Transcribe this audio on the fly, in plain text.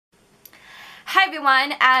Hi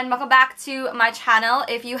everyone, and welcome back to my channel.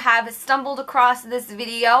 If you have stumbled across this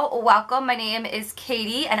video, welcome. My name is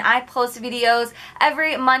Katie and I post videos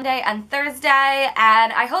every Monday and Thursday,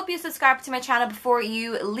 and I hope you subscribe to my channel before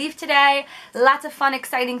you leave today. Lots of fun,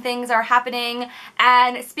 exciting things are happening,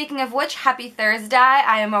 and speaking of which, happy Thursday.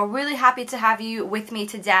 I am really happy to have you with me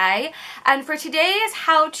today. And for today's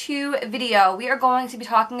how-to video, we are going to be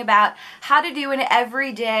talking about how to do an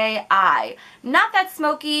everyday eye. Not that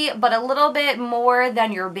smoky, but a little bit more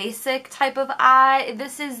than your basic type of eye.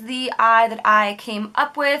 This is the eye that I came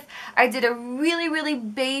up with. I did a really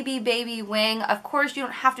baby wing. Of course, you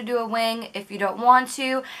don't have to do a wing if you don't want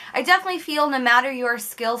to. I definitely feel no matter your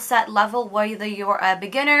skill set level, whether you're a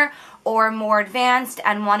beginner or more advanced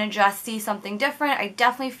and want to just see something different, I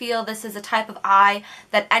definitely feel this is a type of eye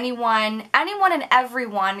that anyone and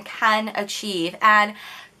everyone can achieve. And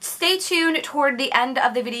stay tuned toward the end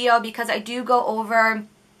of the video because I do go over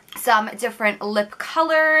some different lip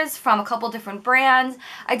colors from a couple different brands.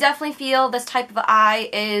 I definitely feel this type of eye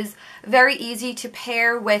is very easy to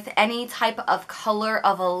pair with any type of color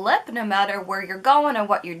of a lip, no matter where you're going or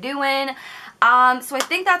what you're doing. So I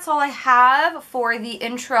think that's all I have for the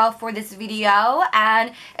intro for this video,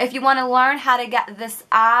 and if you want to learn how to get this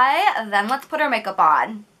eye, then let's put our makeup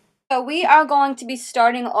on. So we are going to be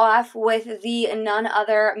starting off with the none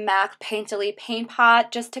other MAC Painterly Paint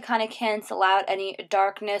Pot, just to kind of cancel out any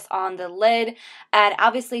darkness on the lid, and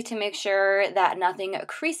obviously to make sure that nothing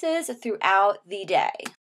creases throughout the day.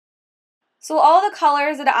 So all the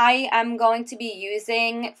colors that I am going to be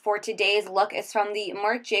using for today's look is from the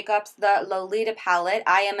Marc Jacobs, the Lolita palette.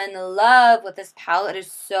 I am in love with this palette. It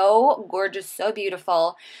is so gorgeous, so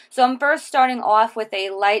beautiful. So I'm first starting off with a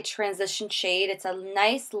light transition shade. It's a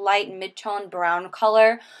nice light mid-tone brown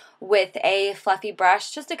color with a fluffy brush,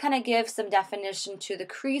 just to kind of give some definition to the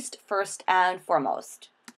crease first and foremost.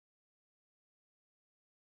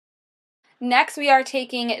 Next, we are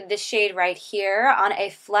taking this shade right here on a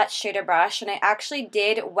flat shader brush, and I actually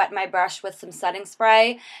did wet my brush with some setting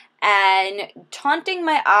spray and taunting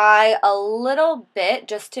my eye a little bit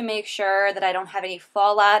just to make sure that I don't have any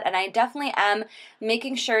fallout, and I definitely am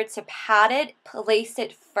making sure to pat it, place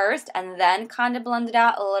it first, and then kind of blend it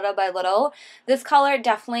out little by little. This color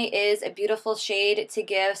definitely is a beautiful shade to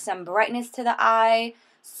give some brightness to the eye.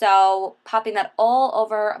 So popping that all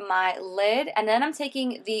over my lid, and then I'm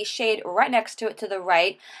taking the shade right next to it to the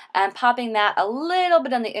right and popping that a little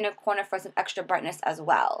bit on the inner corner for some extra brightness as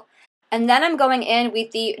well. And then I'm going in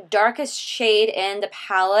with the darkest shade in the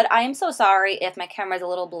palette. I am so sorry if my camera is a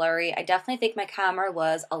little blurry. I definitely think my camera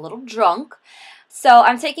was a little drunk. So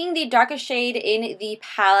I'm taking the darkest shade in the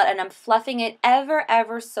palette and I'm fluffing it ever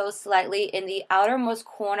so slightly in the outermost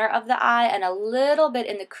corner of the eye and a little bit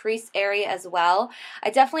in the crease area as well. I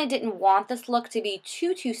definitely didn't want this look to be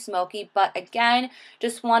too smoky, but again,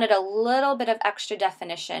 just wanted a little bit of extra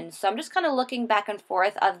definition. So I'm just kind of looking back and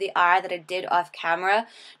forth of the eye that I did off camera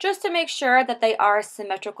just to make sure that they are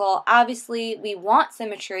symmetrical. Obviously, we want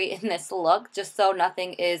symmetry in this look just so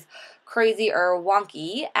nothing is crazy or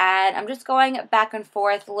wonky, and I'm just going back and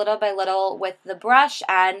forth little by little with the brush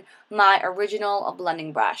and my original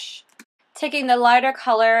blending brush. Taking the lighter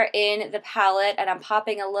color in the palette and I'm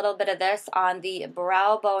popping a little bit of this on the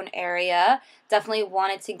brow bone area. Definitely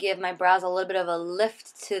wanted to give my brows a little bit of a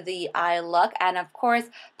lift to the eye look, and of course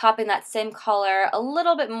popping that same color a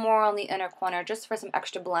little bit more on the inner corner just for some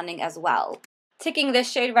extra blending as well. Taking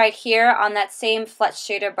this shade right here on that same flat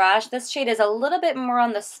shader brush. This shade is a little bit more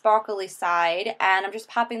on the sparkly side, and I'm just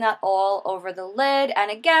popping that all over the lid. And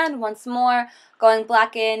again, once more, going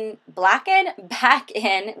back in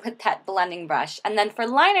with that blending brush. And then for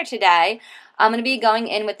liner today, I'm going to be going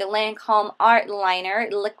in with the Lancome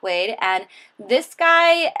Artliner Liquid, and this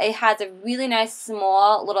guy, it has a really nice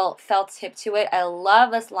small little felt tip to it. I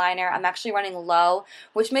love this liner. I'm actually running low,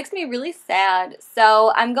 which makes me really sad.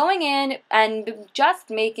 So I'm going in and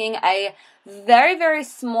just making a very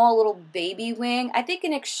small little baby wing. I think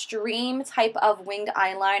an extreme type of winged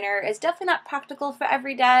eyeliner is definitely not practical for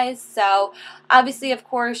every day, so obviously, of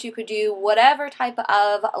course, you could do whatever type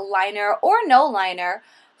of liner or no liner,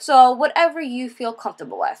 so whatever you feel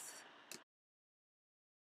comfortable with.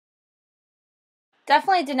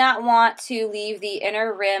 Definitely did not want to leave the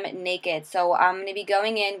inner rim naked, so I'm going to be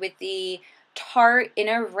going in with the Tarte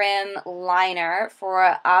inner rim liner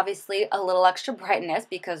for obviously a little extra brightness,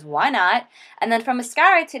 because why not? And then for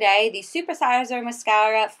mascara today, the Supersizer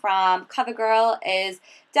mascara from Covergirl is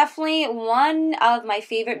definitely one of my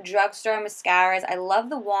favorite drugstore mascaras. I love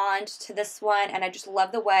the wand to this one, and I just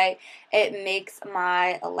love the way it makes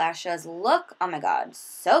my lashes look, oh my god,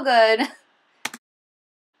 so good.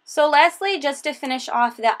 So lastly, just to finish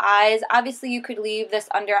off the eyes, obviously you could leave this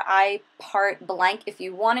under eye part blank if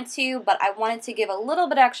you wanted to, but I wanted to give a little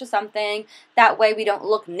bit extra something, that way we don't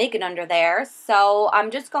look naked under there. So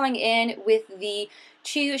I'm just going in with the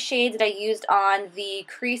two shades that I used on the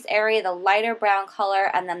crease area, the lighter brown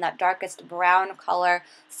color and then that darkest brown color,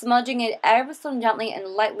 smudging it ever so gently and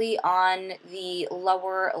lightly on the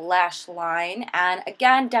lower lash line. And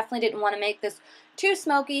again, definitely didn't want to make this too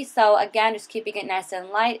smoky, so again, just keeping it nice and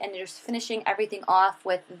light and just finishing everything off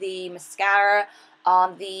with the mascara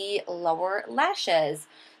on the lower lashes.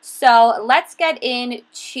 So let's get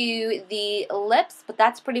into the lips, but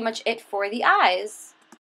that's pretty much it for the eyes.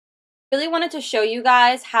 Really wanted to show you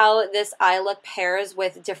guys how this eye look pairs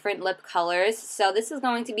with different lip colors. So this is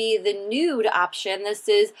going to be the nude option. This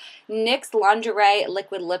is NYX Lingerie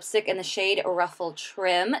Liquid Lipstick in the shade Ruffle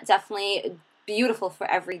Trim. Definitely beautiful for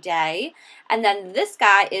every day. And then this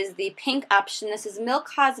guy is the pink option. This is Milk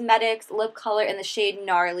Cosmetics lip color in the shade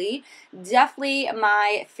Gnarly. Definitely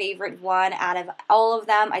my favorite one out of all of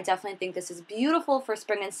them. I definitely think this is beautiful for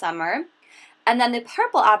spring and summer. And then the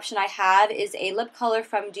purple option I have is a lip color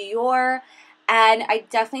from Dior, and I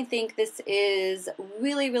definitely think this is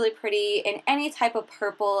really, really pretty in any type of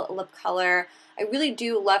purple lip color. I really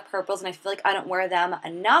do love purples, and I feel like I don't wear them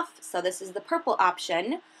enough, so this is the purple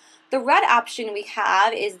option. The red option we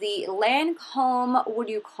have is the Lancome,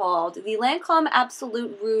 the Lancome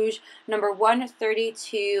Absolute Rouge number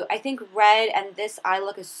 132. I think red and this eye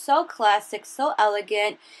look is so classic, so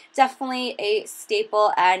elegant. Definitely a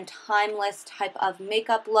staple and timeless type of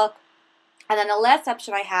makeup look. And then the last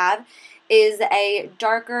option I have is a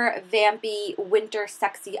darker, vampy, winter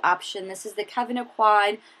sexy option. This is the Kevyn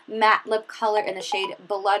Aucoin matte lip color in the shade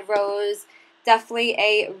Blood Rose. Definitely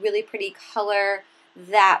a really pretty color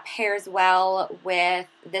that pairs well with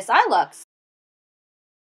this eye look.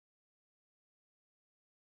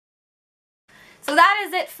 So that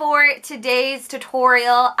is it for today's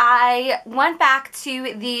tutorial. I went back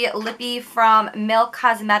to the lippy from Milk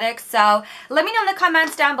Cosmetics, so let me know in the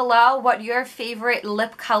comments down below what your favorite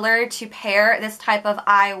lip color to pair this type of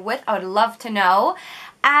eye with. I would love to know.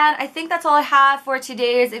 And I think that's all I have for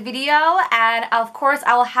today's video, and of course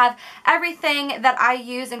I will have everything that I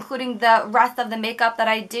use, including the rest of the makeup that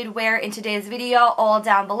I did wear in today's video, all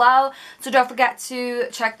down below. So don't forget to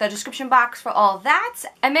check the description box for all of that,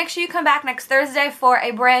 and make sure you come back next Thursday for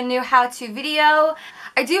a brand new how-to video.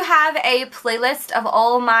 I do have a playlist of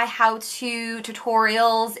all my how-to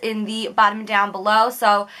tutorials in the bottom down below,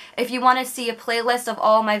 so if you want to see a playlist of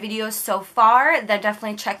all my videos so far, then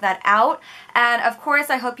definitely check that out. And of course,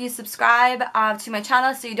 I hope you subscribe to my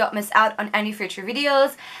channel so you don't miss out on any future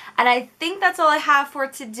videos. And I think that's all I have for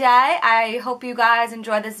today. I hope you guys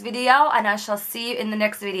enjoyed this video, and I shall see you in the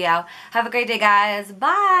next video. Have a great day, guys.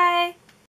 Bye!